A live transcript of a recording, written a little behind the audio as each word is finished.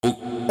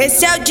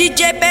Esse é o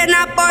DJ pé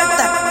na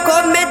porta,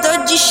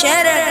 comedor de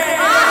xereca.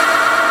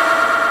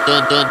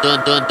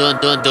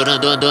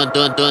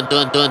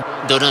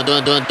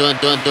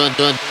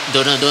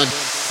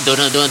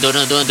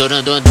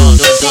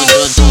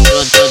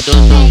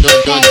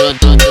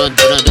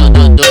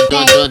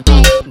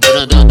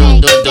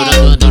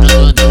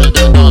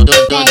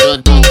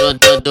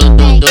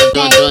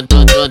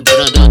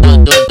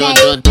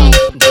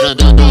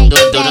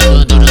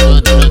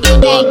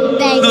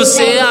 No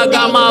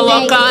CH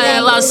Maloka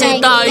ela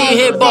senta e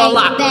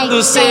rebola.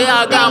 No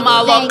CH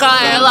Maloka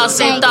ela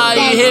senta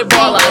e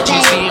rebola.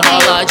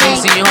 Desenrola,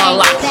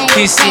 desenrola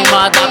em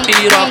cima da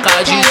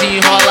piroca.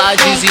 Desenrola,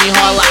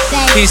 desenrola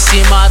em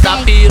cima da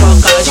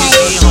piroca.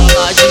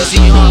 Desenrola,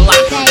 desenrola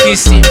em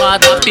cima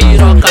da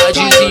piroca.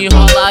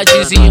 Desenrola,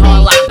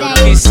 desenrola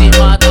em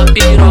cima da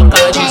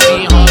piroca.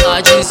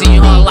 Desenrola,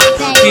 desenrola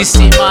em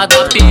cima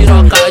da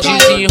piroca.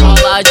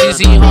 Desenrola,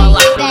 desenrola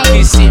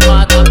em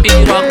cima da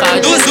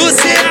piroca. No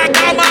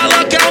CH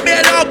Maloka é o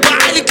melhor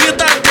baile que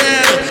tá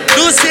tendo.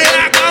 No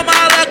CH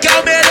Maloka é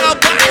o melhor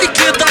baile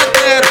que tá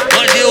tendo.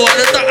 Onde o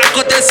olho tá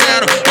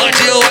acontecendo,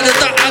 onde o olho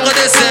tá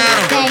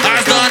acontecendo.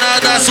 As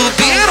donadas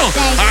subindo,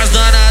 as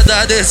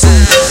donadas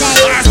descendo.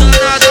 As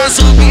donadas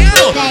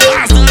subindo,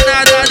 as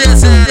donadas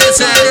descendo.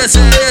 Descendo,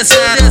 descendo,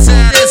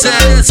 descendo, descendo,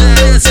 descendo,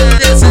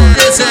 descendo,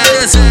 descendo,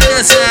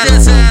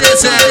 descendo,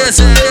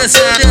 descendo,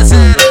 descendo,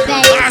 descendo.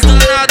 As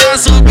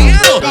donadas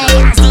subindo,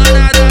 as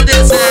donadas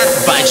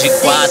descendo. Vai de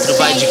quatro,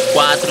 vai de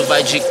quatro,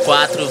 vai de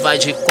quatro, vai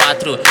de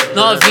quatro.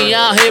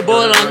 Novinha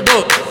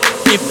rebolando,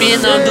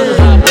 empinando o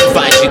rabo.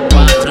 Vai de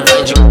quatro,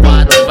 vai de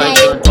quatro, vai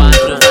de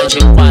quatro, vai de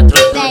quatro.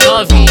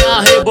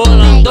 Novinha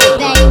rebolando,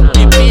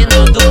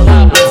 empinando o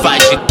rabo. Vai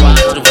de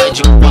quatro, vai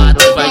de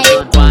quatro, vai de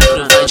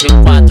quatro, vai de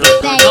quatro.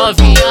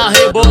 Novinha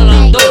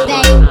rebolando,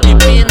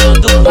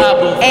 empinando o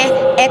rabo.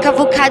 É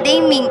cavucada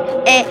em mim,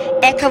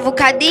 é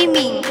cavucada em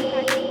mim.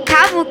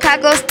 Cavuca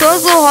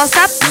gostoso,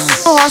 roça,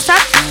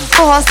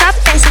 roça,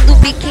 peça do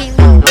biquíni.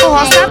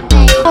 Roça,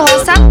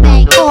 roça,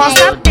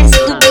 roça, peça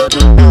do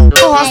biquíni.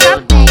 Roça,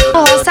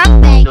 roça,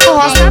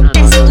 roça,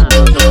 peça do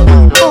biquíni.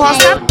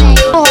 Roça,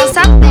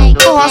 roça,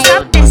 roça,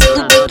 peça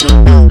do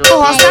biquíni.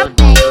 Roça,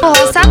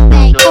 roça,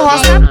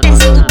 roça,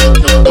 peça do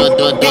biquíni.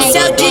 Esse é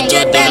o DJ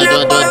pé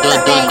na porta,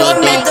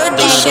 comedor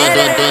de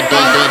xereca.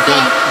 Dona